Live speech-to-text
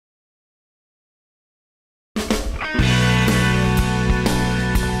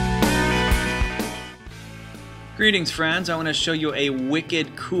Greetings friends, I want to show you a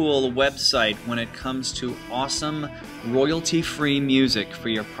wicked cool website when it comes to awesome royalty-free music for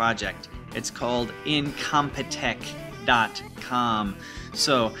your project. It's called Incompetech.com.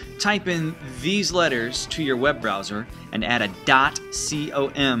 So type in these letters to your web browser and add a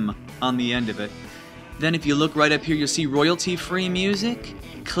 .com on the end of it. Then if you look right up here, you'll see royalty-free music.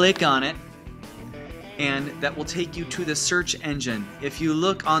 Click on it and that will take you to the search engine. If you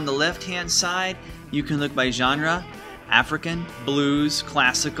look on the left-hand side, you can look by genre: African, blues,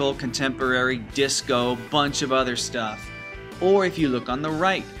 classical, contemporary, disco, bunch of other stuff. Or if you look on the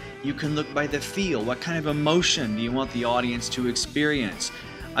right, you can look by the feel. What kind of emotion do you want the audience to experience?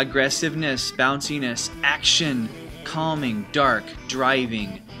 Aggressiveness, bounciness, action, calming, dark,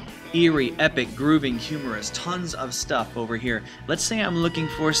 driving, eerie, epic, grooving, humorous, tons of stuff over here. Let's say I'm looking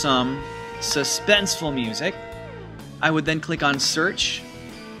for some suspenseful music. I would then click on search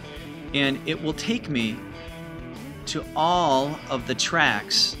and it will take me to all of the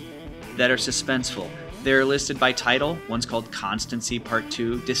tracks that are suspenseful. They're listed by title. One's called Constancy Part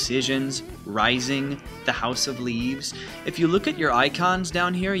 2, Decisions, Rising, The House of Leaves. If you look at your icons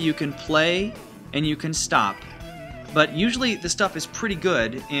down here, you can play and you can stop. But usually the stuff is pretty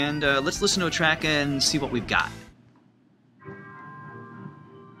good, and let's listen to a track and see what we've got.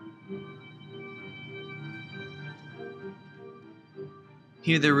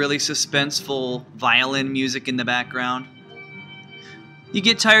 Hear the really suspenseful violin music in the background? You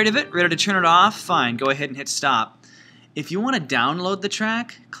get tired of it, ready to turn it off? Fine, go ahead and hit stop. If you want to download the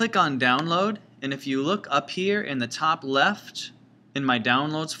track, click on download, and if you look up here in the top left in my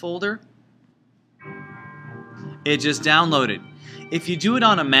downloads folder, it just downloaded. If you do it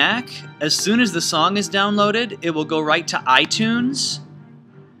on a Mac, as soon as the song is downloaded, it will go right to iTunes.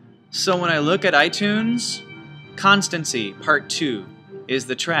 So when I look at iTunes, Constancy Part 2 is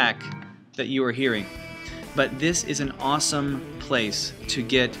the track that you are hearing. But this is an awesome place to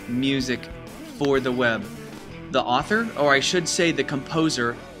get music for the web. The author, or I should say the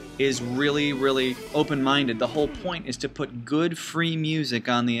composer, is really open-minded. The whole point is to put good free music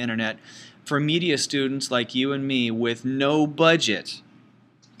on the internet for media students like you and me with no budget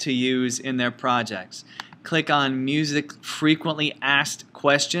to use in their projects. Click on Music Frequently Asked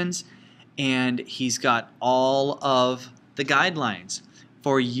Questions and he's got all of the guidelines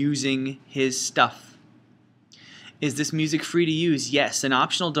for using his stuff. Is this music free to use? Yes, an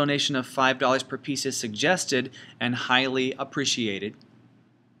optional donation of $5 per piece is suggested and highly appreciated.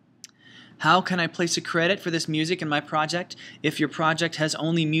 How can I place a credit for this music in my project? If your project has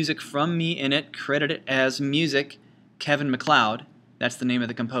only music from me in it, credit it as Music Kevin MacLeod. That's the name of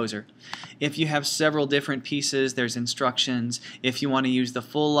the composer. If you have several different pieces, there's instructions. If you want to use the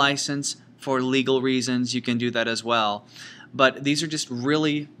full license for legal reasons, you can do that as well. But these are just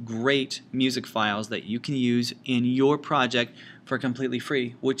really great music files that you can use in your project for completely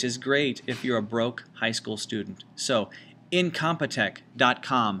free, which is great if you're a broke high school student. So,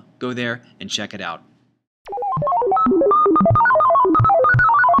 Incompetech.com. Go there and check it out.